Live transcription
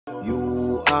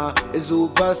are a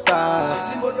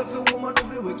superstar. Symbol of a woman who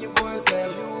be working for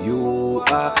herself. You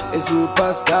are a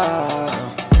superstar.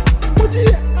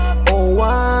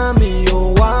 Owamie,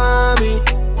 Owamie,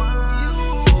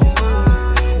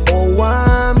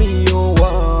 Owamie,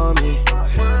 Owamie.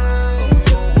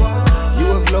 You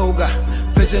a vlogger,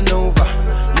 fashion over.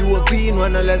 You a being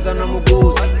one less than I'm a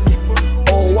ghost.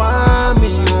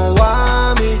 Owamie,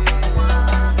 Owamie,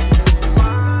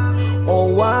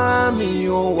 Owamie,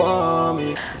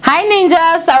 Owamie. Hi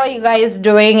ninjas, how are you guys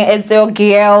doing? It's your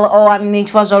girl Owamie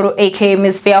aka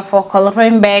Miss Fear for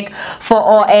coloring back for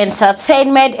all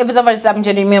entertainment. If it's over I'm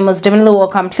joining me, most definitely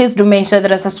welcome. Please do make sure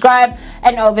that I subscribe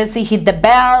and obviously hit the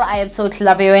bell. I absolutely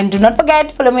love you, and do not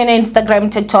forget follow me on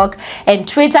Instagram, TikTok and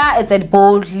Twitter. It's at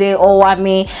boldly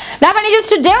Owamie. Now my ninjas,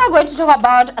 today we're going to talk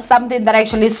about something that I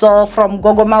actually saw from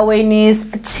Gogo Maweni's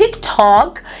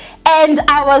TikTok, and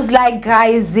I was like,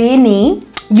 guys, Zini,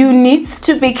 you need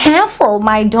to be careful,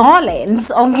 my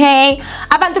darlings, okay?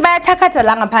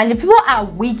 People are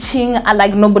witching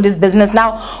like nobody's business.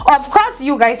 Now, of course,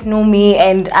 you guys know me,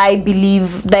 and I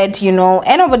believe that, you know,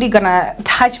 ain't nobody gonna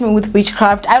touch me with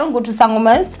witchcraft. I don't go to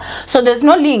sangomas, so there's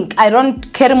no link. I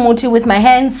don't carry muti with my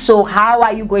hands, so how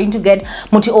are you going to get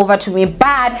muti over to me?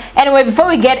 But anyway, before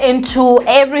we get into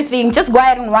everything, just go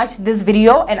ahead and watch this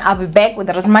video, and I'll be back with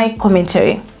the rest of my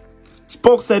commentary.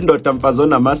 Spokusendoda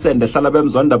mfazona amasende hlala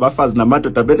bemzonda abafazi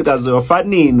namadoda betikazi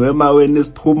yofanini weMaweni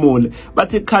siphumule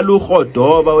bathi khala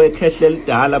uhodoba wekhehle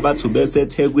lidala bathi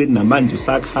ubeseThekwini namanje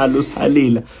usakhala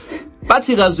usalila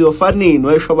bathi kazi yofanini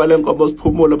weshoba lenkomo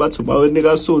siphumule bathi uMaweni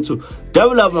kaSuthu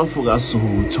dabula mafuka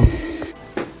Suthu.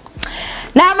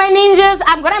 Now my ninjas,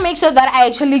 I'm gonna make sure that I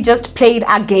actually just play it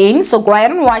again, so go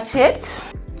ahead and watch it.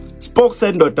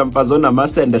 Spokusendoda mfazona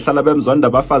amasende hlala bemzonda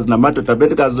abafazi namadoda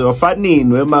betikazi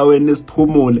yofanini weMaweni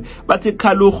siphumule bathi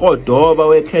khala uhodoba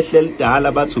wekhehle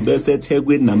lidala bathi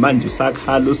ubeseThekwini namanje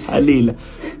usakhala usalila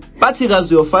bathi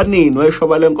kazi yofanini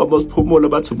weshoba lenkomo siphumule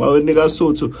bathi uMaweni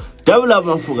kaSuthu dabula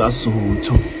mafuka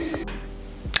Suthu.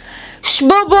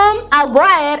 Shboom, I'll go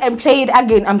ahead and play it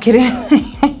again. I'm kidding.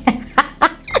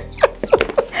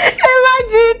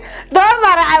 Imagine, don't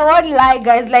matter, I won't lie,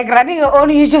 guys, like running your own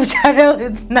YouTube channel,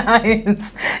 it's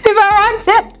nice. If I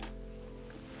wanted,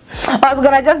 I was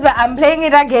gonna just be, I'm playing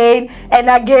it again and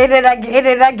again and again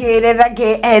and again and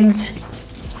again, and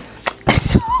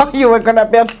so you were gonna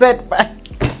be upset, but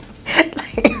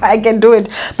I can do it.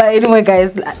 But anyway,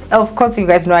 guys, of course you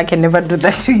guys know I can never do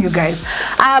that to you guys.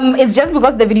 It's just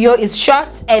because the video is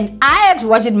short and I had to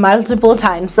watch it multiple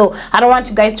times, so I don't want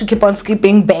you guys to keep on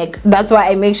skipping back. That's why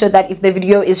I make sure that if the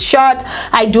video is short,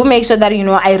 I do make sure that, you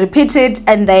know, I repeat it,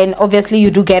 and then obviously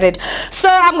you do get it. So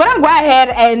I'm gonna go ahead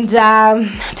and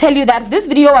tell you that this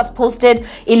video was posted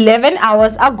 11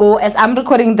 hours ago as I'm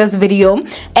recording this video,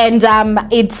 and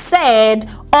it said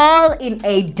all in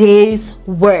a day's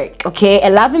work. Okay, a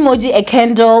love emoji, a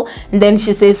candle, and then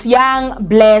she says young,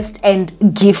 blessed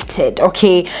and gifted.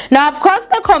 Okay, now of course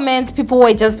the comments, people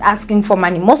were just asking for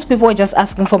money. Most people were just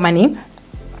asking for money.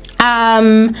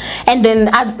 And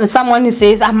then someone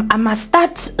says I must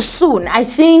start soon. I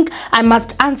think I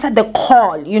must answer the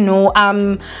call, you know.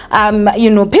 You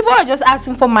know, people are just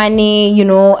asking for money, you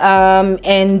know,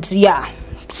 and yeah,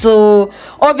 so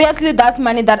obviously that's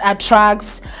money that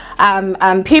attracts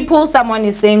people. Someone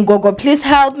is saying, Gogo, please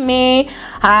help me,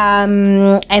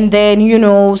 and then, you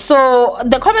know, so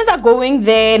the comments are going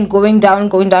there and going down.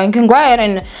 You can go ahead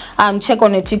and check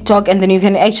on a TikTok, and then you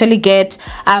can actually get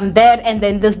that. And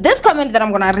then this comment that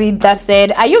I'm gonna read that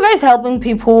said, are you guys helping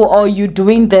people or you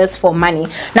doing this for money?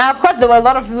 Now of course there were a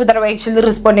lot of people that were actually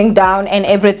responding down and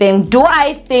everything. Do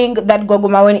I think that Gogo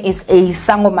Maweni is a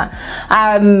sangoma?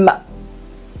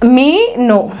 Me,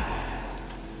 no.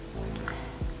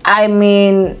 I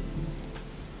mean,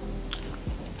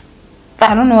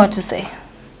 I don't know what to say.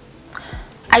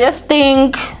 I just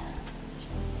think,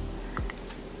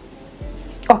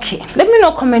 okay, let me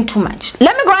not comment too much.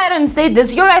 Let me go ahead and say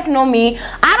this. You guys know me,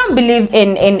 I don't believe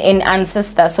in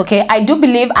ancestors. Okay, I do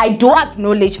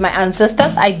acknowledge my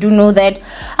ancestors. I do know that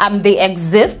they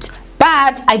exist,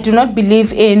 but I do not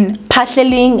believe in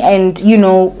parceling, and, you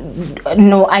know,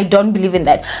 no, I don't believe in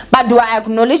that. But do I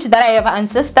acknowledge that I have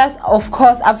ancestors? Of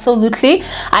course, absolutely.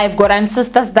 I've got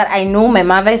ancestors that I know. My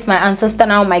mother is my ancestor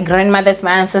now, my grandmother is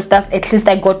my ancestors. At least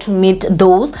I got to meet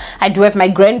those. I do have my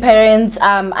grandparents,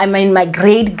 I mean my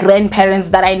great grandparents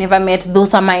that I never met.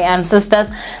 Those are my ancestors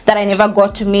that I never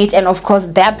got to meet, and of course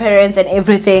their parents and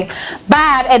everything.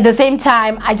 But at the same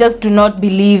time, I just do not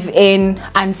believe in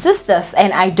ancestors,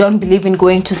 and I don't believe in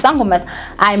going to sangomas.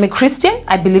 I'm a Christian.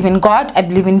 I believe in God. I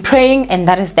believe in praying, and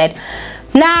that is that.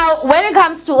 Now, when it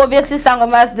comes to obviously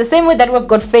sangomas, the same way that we've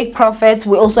got fake prophets,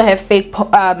 we also have fake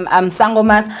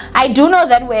sangomas. I do know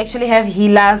that we actually have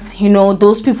healers, you know,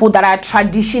 those people that are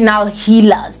traditional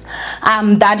healers,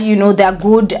 that, you know, they're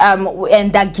good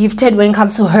and they're gifted when it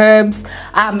comes to herbs.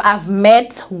 I've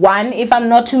met one, if I'm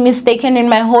not too mistaken, in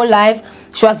my whole life.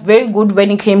 She was very good when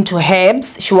it came to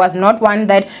herbs. She was not one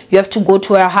that you have to go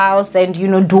to her house and, you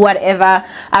know, do whatever.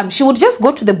 She would just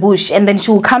go to the bush and then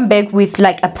she would come back with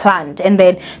like a plant, and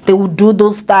then they would do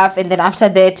those stuff. And then after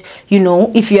that, you know,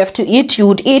 if you have to eat, you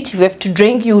would eat. If you have to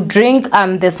drink, you would drink.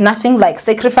 There's nothing like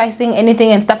sacrificing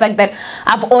anything and stuff like that.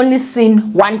 I've only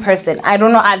seen one person. I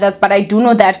don't know others, but I do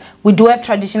know that we do have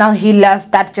traditional healers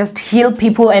that just heal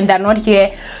people, and they're not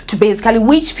here to basically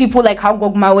witch people, like how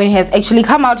Gogo Maweni has actually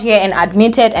come out here and admitted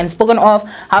and spoken of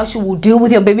how she will deal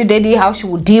with your baby daddy, how she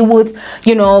will deal with,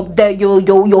 you know,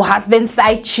 your husband's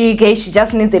side chick. Hey, she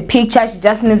just needs a picture, she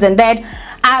just needs and that.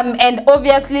 And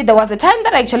obviously there was a time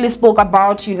that I actually spoke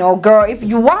about, you know, girl, if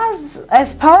you was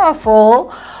as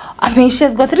powerful, I mean, she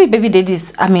has got 3 baby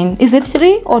daddies. I mean, is it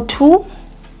 3 or 2?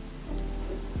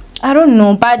 I don't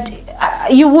know, but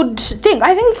you would think,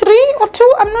 I think 3 or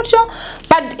 2, I'm not sure,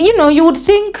 but you know, you would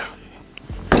think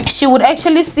she would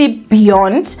actually see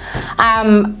beyond.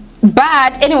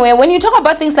 But anyway, when you talk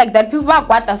about things like that, people are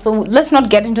guata, so let's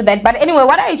not get into that. But anyway,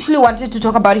 what I actually wanted to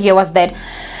talk about here was that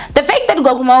the fact that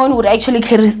Gogo Maweni would actually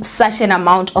carry such an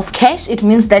amount of cash, it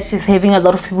means that she's having a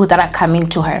lot of people that are coming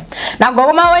to her. Now,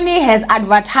 Gogo Maweni has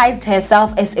advertised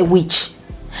herself as a witch.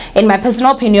 In my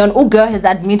personal opinion, girl has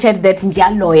admitted that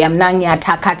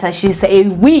she's a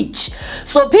witch.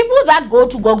 So people that go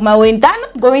to Gogo Maweni, they're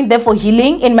not going there for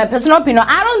healing. In my personal opinion,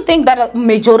 I don't think that a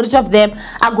majority of them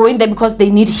are going there because they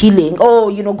need healing. Oh,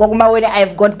 you know, Gogo Maweni,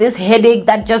 I've got this headache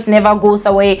that just never goes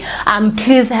away.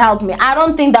 Please help me. I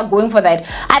don't think they're going for that.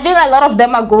 I think a lot of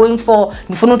them are going for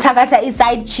takata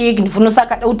side chick,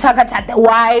 takata the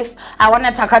wife. I want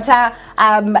to takata,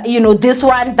 you know, this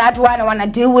one, that one. I want to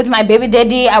deal with my baby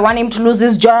daddy. I want him to lose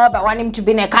his job. I want him to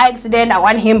be in a car accident. I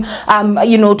want him,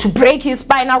 you know, to break his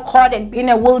spinal cord and be in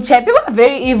a wheelchair. People are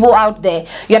very evil out there.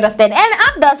 You understand? And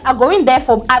others are going there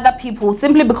for other people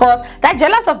simply because they're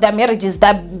jealous of their marriages.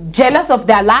 They're jealous of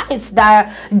their lives.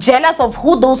 They're jealous of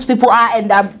who those people are, and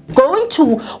they're going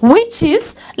to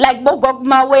witches like Gogo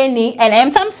Maweni. And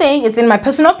I'm saying it's in my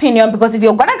personal opinion, because if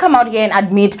you're gonna come out here and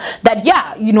admit that,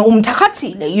 yeah, you know,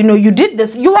 you know, you did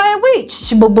this, you are a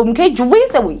witch. You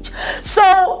is a witch.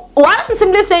 So what I'm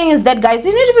simply saying is that, guys,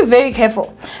 you need to be very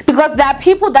careful, because there are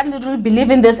people that literally believe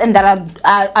in this and that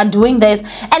are doing this,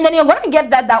 and then you're gonna get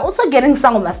that they're also getting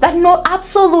sangomas that know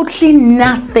absolutely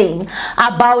nothing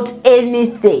about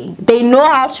anything. They know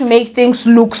how to make things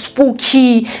look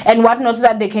spooky and whatnot, so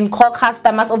that they can call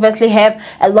customers, obviously have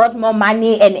a lot more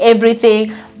money and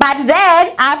everything. But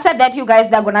then after that, you guys,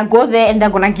 they're gonna go there and they're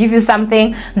gonna give you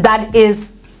something that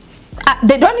is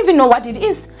they don't even know what it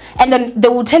is. And then they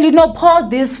will tell you, no, pour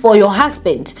this for your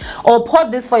husband, or pour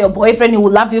this for your boyfriend, he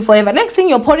will love you forever. Next thing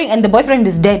you're pouring and the boyfriend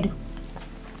is dead.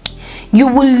 You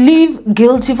will live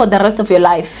guilty for the rest of your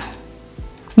life.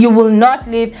 You will not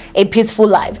live a peaceful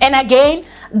life. And again,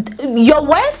 your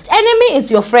worst enemy is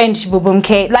your friend,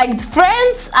 Shibubumke. Like,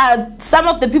 friends are some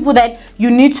of the people that you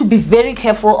need to be very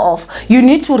careful of. You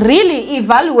need to really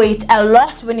evaluate a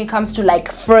lot when it comes to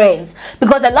like friends,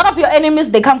 because a lot of your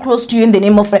enemies, they come close to you in the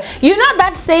name of friend. You know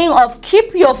that saying of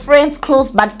keep your friends close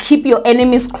but keep your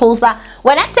enemies closer?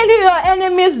 When I tell you your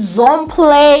enemies don't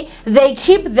play, they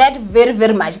keep that very,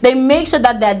 very much. They make sure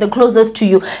that they're the closest to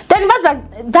you. Then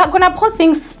they're gonna put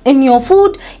things in your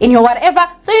food, in your whatever.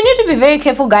 So you need to be very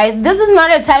careful, guys. This is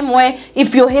not a time where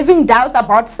if you're having doubts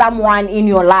about someone in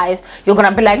your life, you're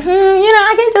gonna be like, you know,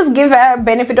 I can just give her a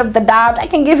benefit of the doubt. I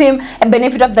can give him a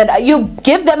benefit of the doubt. You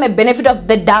give them a benefit of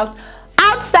the doubt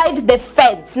outside the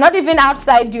fence, not even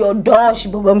outside your door,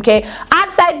 okay?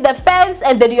 Outside the fence,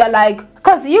 and then you're like,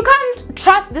 because you can't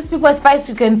trust these people as far as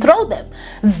you can throw them.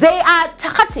 They are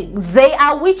takating, they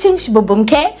are witching,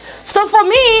 okay? So for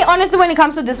me, honestly, when it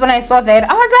comes to this, when I saw that,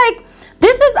 I was like,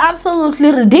 this is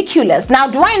absolutely ridiculous. Now,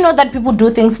 do I know that people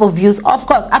do things for views? Of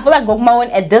course. I feel like Gogo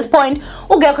Maweni at this point,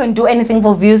 girl can do anything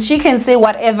for views. She can say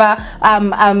whatever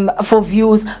for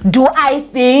views. Do I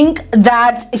think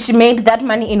that she made that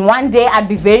money in one day? I'd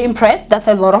be very impressed. That's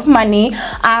a lot of money.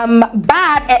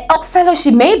 But at Oxelo, she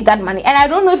made that money. And I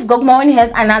don't know if Gogo Maweni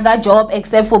has another job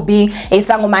except for being a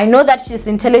sangoma. I know that she's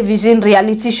in television,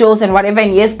 reality shows and whatever.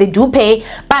 And yes, they do pay.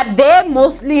 But they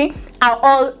mostly are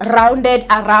all rounded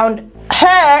around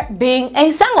her being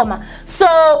a sangoma.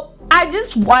 So I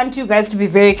just want you guys to be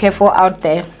very careful out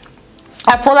there.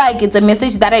 I feel like it's a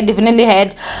message that I definitely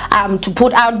had to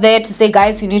put out there to say,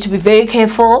 guys, you need to be very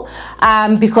careful,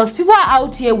 because people are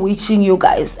out here witching you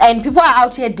guys, and people are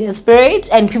out here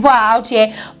desperate, and people are out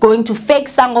here going to fake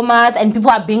sangomas, and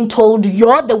people are being told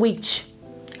you're the witch,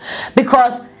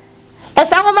 because a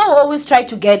sangoma will always try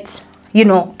to get, you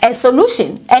know, a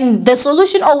solution, and the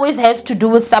solution always has to do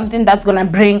with something that's gonna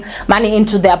bring money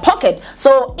into their pocket.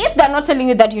 So if they're not telling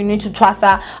you that you need to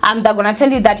twasa, they're gonna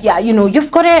tell you that, yeah, you know, you've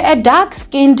got a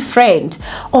dark-skinned friend.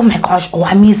 Oh my gosh,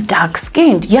 Owamie is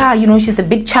dark-skinned. Yeah, you know, she's a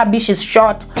bit chubby, she's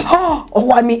short. Oh,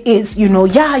 Owamie is, you know,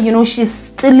 yeah, you know, she's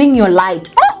stealing your light.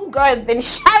 Oh, girl has been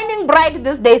shining bright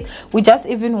these days. We just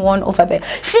even won over there.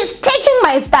 She's taking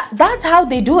my stuff. That's how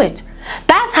they do it.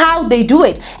 That's how they do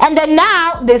it. And then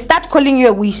now they start calling you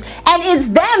a witch, and it's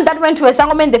them that went to a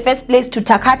sangoma in the first place to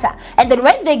Takata, and then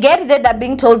when they get there, they're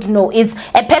being told no, it's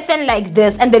a person like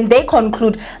this, and then they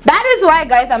conclude. That is why,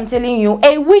 guys, I'm telling you,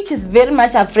 a witch is very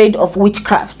much afraid of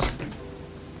witchcraft.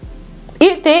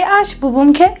 If they are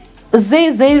shibubumke,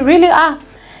 they really are.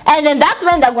 And then that's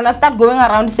when they're gonna start going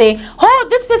around saying, oh,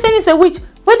 this person is a witch.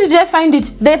 Where did they find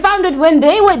it? They found it when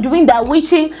they were doing their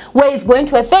witching, where it's going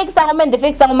to a fake sangoma, and the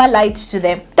fake sangoma lied to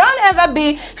them. Don't ever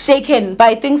be shaken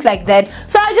by things like that.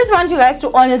 So I just want you guys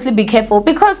to honestly be careful,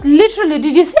 because literally,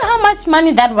 did you see how much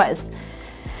money that was?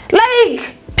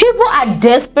 Like, people are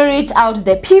desperate out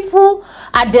there. People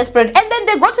are desperate, and then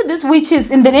they go to these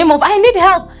witches in the name of, I need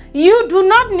help. You do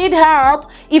not need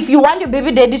help if you want your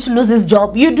baby daddy to lose his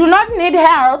job. You do not need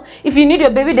help if you need your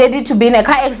baby daddy to be in a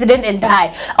car accident and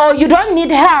die. Or you don't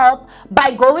need help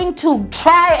by going to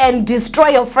try and destroy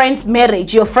your friend's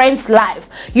marriage, your friend's life.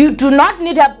 You do not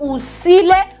need help.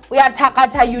 Usile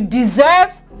uyatakata, you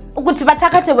deserve ukuthi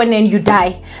batakate when you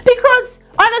die. Because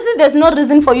honestly, there's no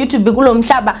reason for you to be kulo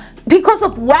mhlaba. Because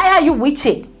of, why are you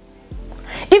witching?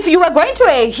 If you were going to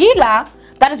a healer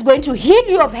that is going to heal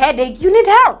you of headache, you need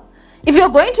help. If you're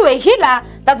going to a healer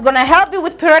that's going to help you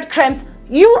with period cramps,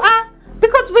 you are.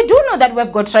 Because we do know that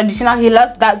we've got traditional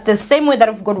healers. That's the same way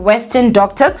that we've got Western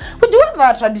doctors. We do have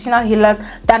our traditional healers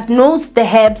that knows the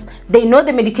herbs, they know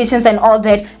the medications and all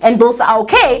that, and those are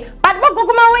okay. But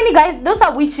Gogo Maweni, guys, those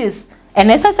are witches.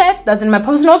 And as I said, that's in my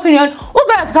personal opinion.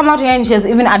 Gogo has come out here and she has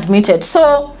even admitted.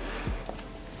 So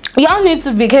y'all need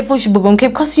to be careful, Shibubumke,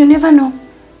 because you never know.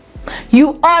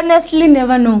 You honestly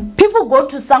never know. People go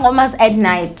to sangomas at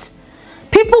night.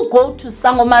 People go to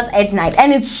sangomas at night,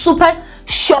 and it's super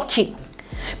shocking,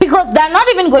 because they're not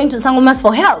even going to sangomas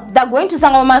for help. They're going to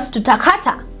sangomas to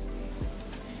Takata,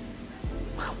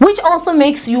 which also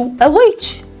makes you a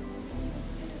witch.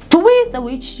 You is a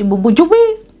witch. You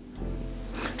is.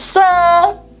 So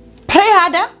pray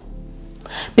harder,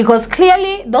 because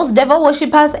clearly those devil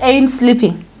worshippers ain't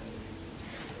sleeping.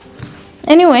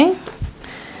 Anyway,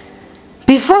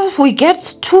 before we get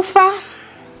too far,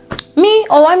 me,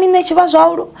 Owamie,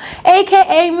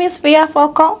 aka Miss Fia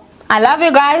Foko, I love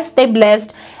you guys. Stay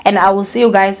blessed, and I will see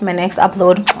you guys in my next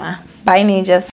upload. Bye, ninjas.